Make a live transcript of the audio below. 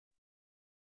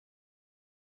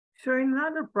So in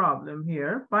another problem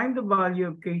here, find the value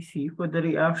of Kc for the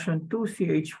reaction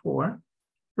 2CH4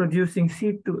 producing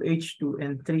C2H2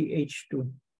 and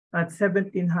 3H2 at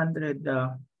 1700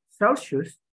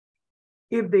 Celsius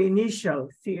if the initial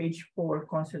CH4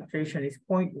 concentration is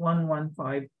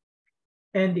 0.115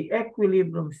 and the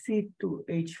equilibrium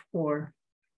C2H4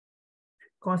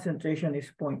 concentration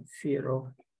is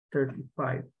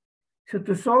 0.035. So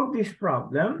to solve this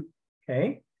problem,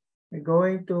 okay, we're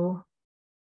going to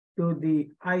do the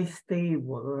ICE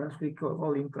table, or as we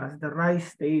call in class, the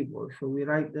RICE table. So we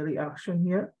write the reaction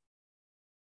here,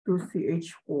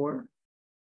 2CH4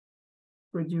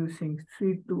 producing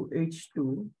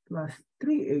C2H2 plus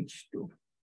 3H2.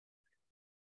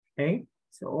 Okay,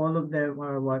 so all of them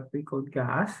are what we call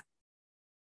gas.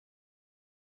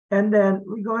 And then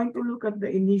we're going to look at the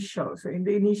initial. So in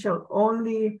the initial,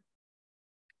 only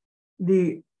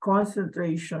the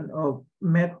concentration of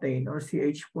methane or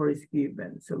CH4 is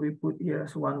given. So we put here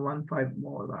as 115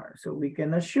 molar. So we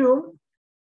can assume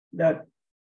that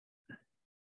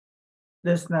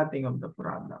there's nothing of the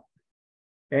product.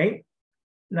 Okay.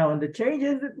 Now the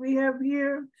changes that we have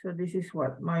here, so this is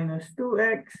what? Minus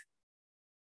 2x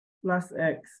plus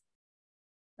x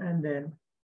and then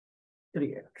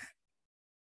 3x.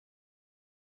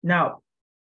 Now,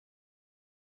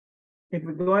 if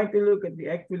we're going to look at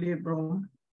the equilibrium,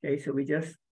 okay, so we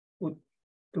just put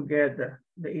together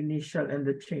the initial and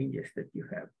the changes that you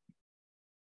have.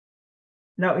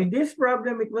 Now, in this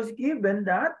problem, it was given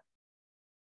that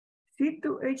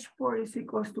C2H4 is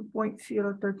equals to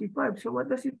 0.035. So what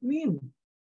does it mean?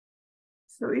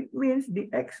 So it means the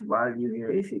X value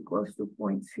here is equals to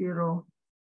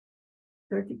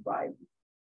 0.035.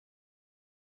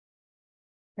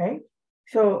 Okay,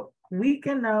 so we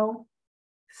can now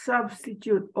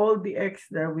substitute all the X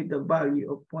there with the value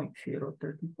of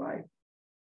 0.035.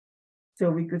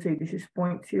 So we could say this is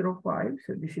 0.05.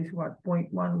 So this is what?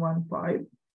 0.115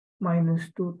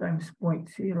 minus 2 times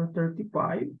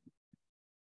 0.035.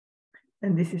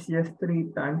 And this is just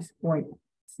 3 times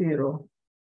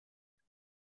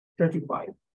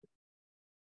 0.035.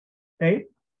 Okay?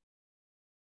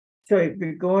 So if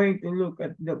we're going to look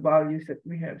at the values that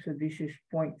we have, so this is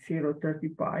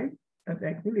 0.035 at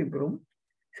equilibrium.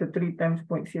 So 3 times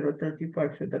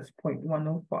 0.035, so that's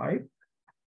 0.105.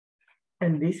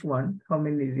 And this one, how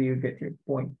many do you get here?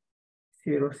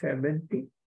 0.070.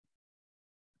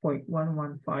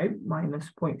 0.115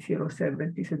 minus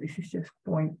 0.070. So this is just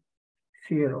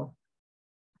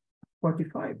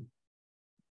 0.045.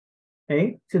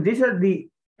 Okay, so these are the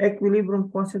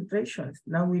equilibrium concentrations.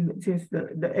 Now we, since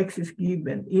the X is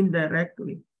given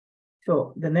indirectly.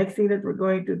 So the next thing that we're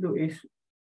going to do is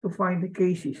to find the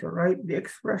Kc. So write the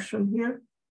expression here.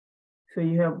 So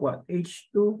you have what?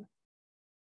 H2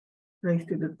 raised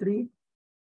to the 3,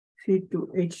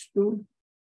 C2H2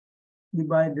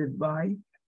 divided by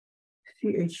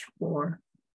CH4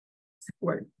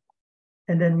 squared.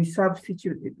 And then we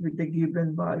substitute it with the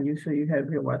given value. So you have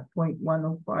here what?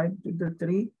 0.105 to the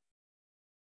 3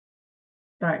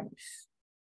 times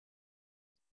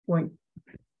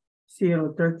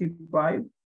 0.035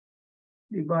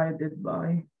 divided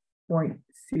by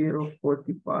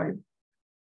 0.045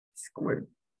 squared.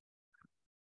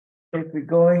 If we're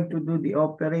going to do the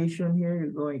operation here,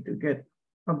 you're going to get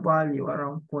a value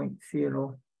around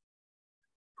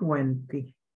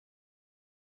 0.020.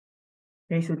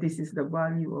 Okay, so this is the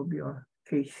value of your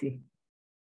Kc.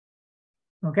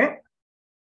 Okay.